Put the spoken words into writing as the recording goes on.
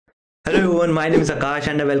Hello everyone, my name is Akash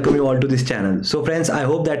and I welcome you all to this channel. So friends, I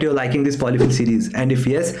hope that you're liking this polyfill series, and if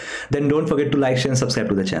yes, then don't forget to like, share and subscribe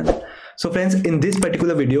to the channel. So friends, in this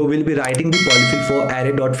particular video, we'll be writing the polyfill for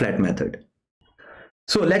array.flat method.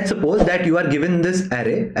 So let's suppose that you are given this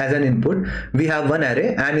array as an input. We have one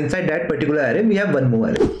array and inside that particular array, we have one more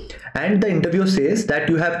array. And the interviewer says that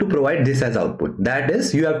you have to provide this as output. That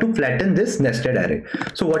is, you have to flatten this nested array.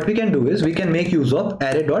 So what we can do is we can make use of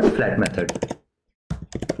array.flat method.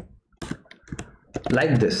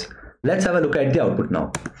 Like this. Let's have a look at the output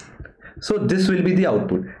now. So this will be the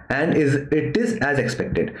output and it is as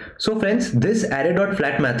expected. So friends, this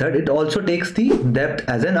array.flat method, it also takes the depth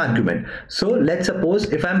as an argument. So let's suppose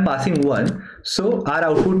if I'm passing 1, so our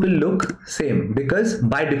output will look same, because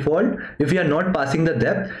by default, if we are not passing the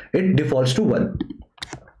depth, it defaults to 1.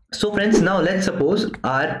 So friends, now let's suppose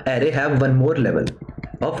our array have one more level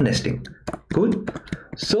of nesting. Cool.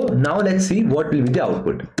 So now let's see what will be the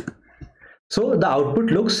output. So the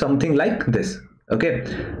output looks something like this. Okay,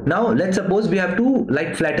 now let's suppose we have to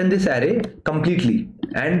flatten this array completely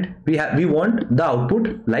and we want the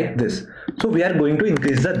output like this. So we are going to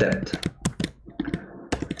increase the depth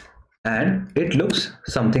and it looks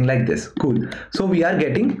something like this. Cool. So we are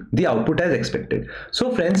getting the output as expected.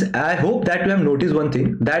 So friends, I hope that you have noticed one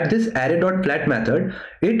thing, that this array.flat method,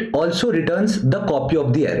 it also returns the copy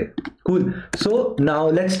of the array. Cool. So now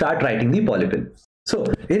let's start writing the polyfill. So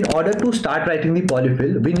in order to start writing the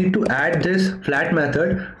polyfill, we need to add this flat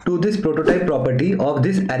method to this prototype property of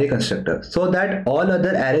this array constructor, so that all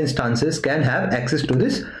other array instances can have access to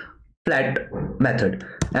this flat method.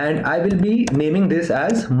 And I will be naming this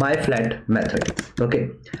as my flat method.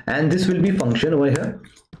 Okay, and this will be function over here,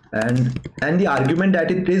 and the argument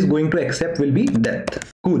that it is going to accept will be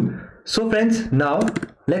depth. Cool. So friends, now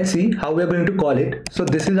let's see how we are going to call it. So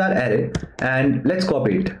this is our array and let's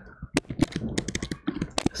copy it.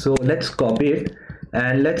 So let's copy it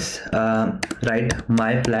and let's write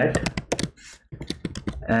my flat,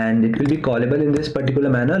 and it will be callable in this particular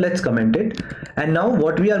manner. Let's comment it. And now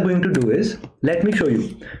what we are going to do is, let me show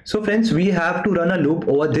you. So friends, we have to run a loop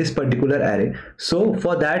over this particular array. So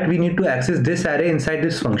for that we need to access this array inside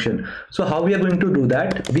this function. So how we are going to do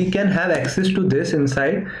that? We can have access to this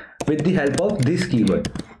inside with the help of this keyword.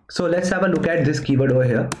 So let's have a look at this keyword over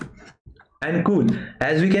here. And cool,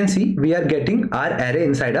 as we can see, we are getting our array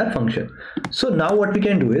inside our function. So now what we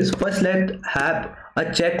can do is, first let's have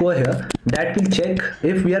a check over here that will check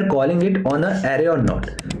if we are calling it on an array or not.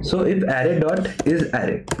 So if array dot is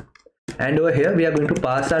array, and over here we are going to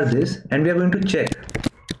pass our this, and we are going to check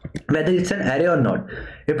whether it's an array or not.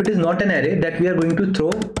 If it is not an array, that we are going to throw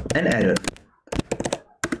an error.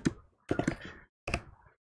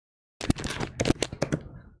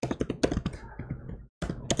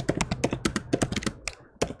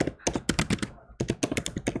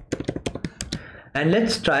 And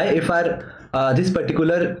let's try if our this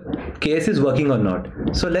particular case is working or not.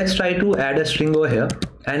 So let's try to add a string over here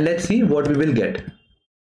and let's see what we will get.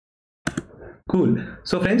 Cool.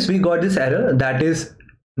 So friends, we got this error, that is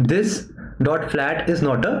this dot flat is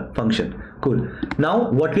not a function. Cool.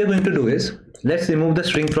 Now what we are going to do is, let's remove the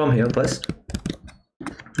string from here first.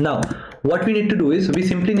 Now what we need to do is, we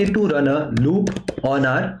simply need to run a loop on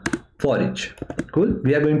our foreach. Cool.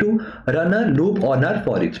 We are going to run a loop on our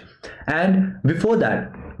foreach. And before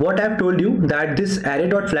that, what I have told you, that this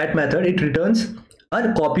array.flat method, it returns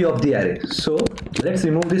a copy of the array. So let's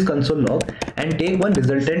remove this console log and take one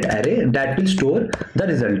resultant array that will store the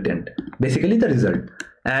resultant, basically the result.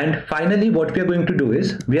 And finally what we are going to do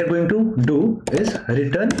is,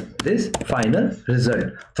 return this final result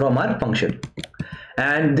from our function.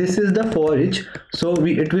 And this is the for each. So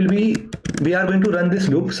we are going to run this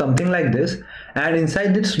loop something like this, and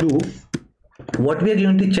inside this loop what we are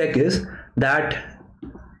going to check is that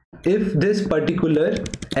if this particular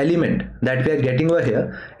element that we are getting over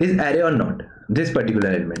here is array or not, this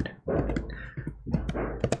particular element,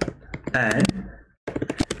 and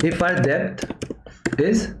if our depth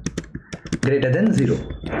is greater than 0,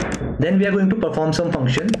 then we are going to perform some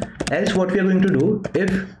function. Else what we are going to do,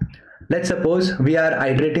 if let's suppose we are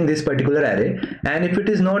iterating this particular array, and if it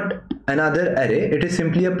is not another array, it is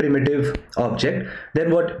simply a primitive object,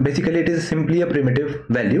 then basically it is simply a primitive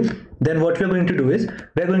value, then what we are going to do is,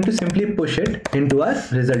 we are going to simply push it into our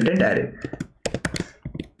resultant array,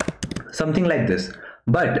 something like this.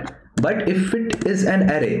 But if it is an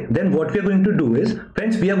array, then what we are going to do is,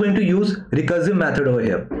 friends, we are going to use recursive method over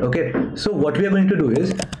here. Okay, so what we are going to do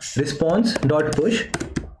is, response.push,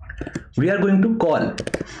 we are going to call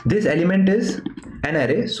this element is an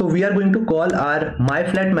array, so we are going to call our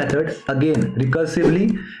myFlat method again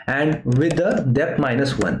recursively and with the depth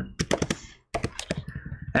 -1.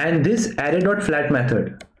 and this array.flat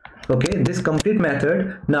method, okay, this complete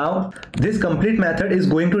method, now this complete method is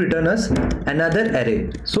going to return us another array.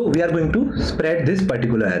 So we are going to spread this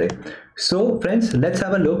particular array. So friends, let's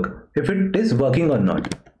have a look if it is working or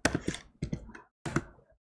not.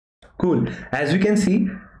 Cool. As we can see,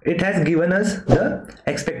 it has given us the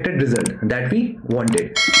expected result that we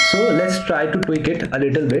wanted. So let's try to tweak it a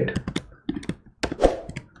little bit.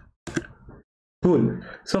 Cool.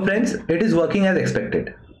 So friends, it is working as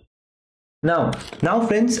expected. Now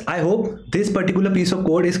friends, I hope this particular piece of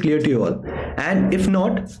code is clear to you all, and if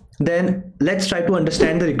not, then let's try to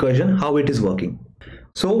understand the recursion, how it is working.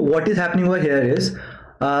 So what is happening over here is,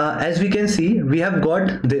 as we can see, we have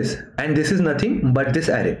got this, and this is nothing but this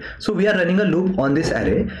array. So we are running a loop on this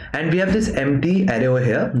array, and we have this empty array over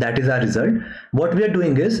here, that is our result. What we are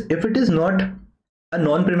doing is, if it is not a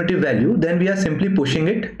non-primitive value, then we are simply pushing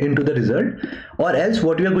it into the result, or else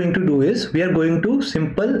what we are going to do is, we are going to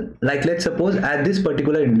simple, like let's suppose at this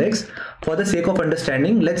particular index, for the sake of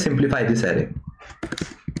understanding, let's simplify this array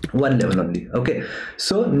one level only. Okay,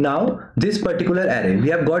 so now this particular array, we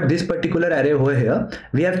have got this particular array over here,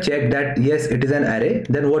 we have checked that yes, it is an array.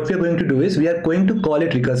 Then what we are going to do is, we are going to call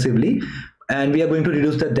it recursively, and we are going to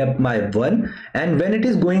reduce the depth by 1, and when it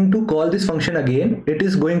is going to call this function again, it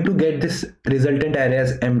is going to get this resultant array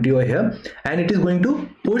as empty over here, and it is going to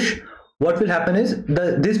push. What will happen is,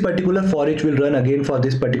 this particular for each will run again for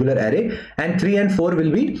this particular array, and 3 and 4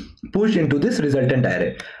 will be pushed into this resultant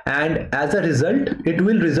array, and as a result, it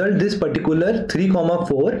will result this particular 3,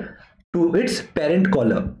 4 to its parent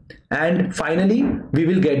column, and finally we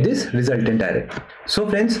will get this resultant array. So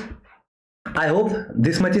friends, I hope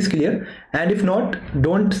this much is clear, and if not,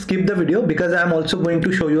 don't skip the video, because I am also going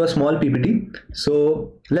to show you a small PPT.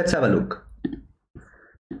 So let's have a look.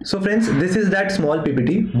 So friends, this is that small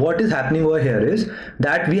PPT. What is happening over here is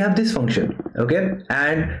that we have this function, okay,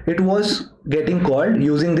 and it was getting called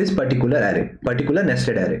using this particular array, particular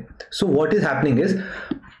nested array. So what is happening is,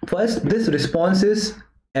 first this response is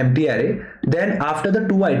empty array, then after the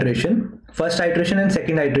 2 iteration, first iteration and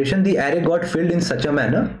second iteration, the array got filled in such a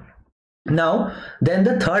manner. Now then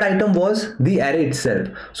the third item was the array itself.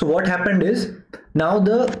 So what happened is,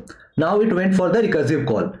 now it went for the recursive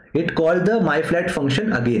call. It called the myFlat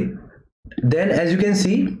function again. Then as you can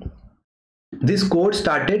see, this code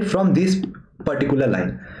started from this particular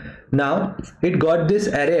line. Now it got this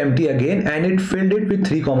array empty again, and it filled it with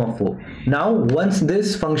 3, 4. Now once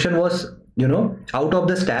this function was out of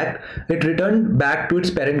the stack, it returned back to its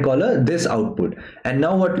parent caller this output. And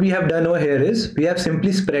now what we have done over here is, we have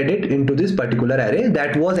simply spread it into this particular array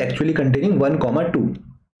that was actually containing 1, 2.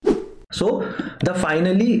 So the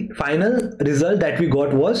final result that we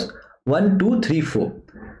got was 1, 2, 3, 4.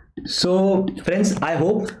 So friends, I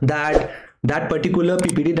hope that particular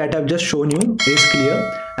PPT that I've just shown you is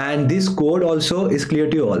clear, and this code also is clear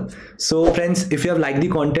to you all. So friends, if you have liked the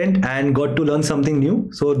content and got to learn something new,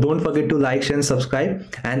 so don't forget to like, share and subscribe,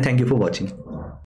 and thank you for watching.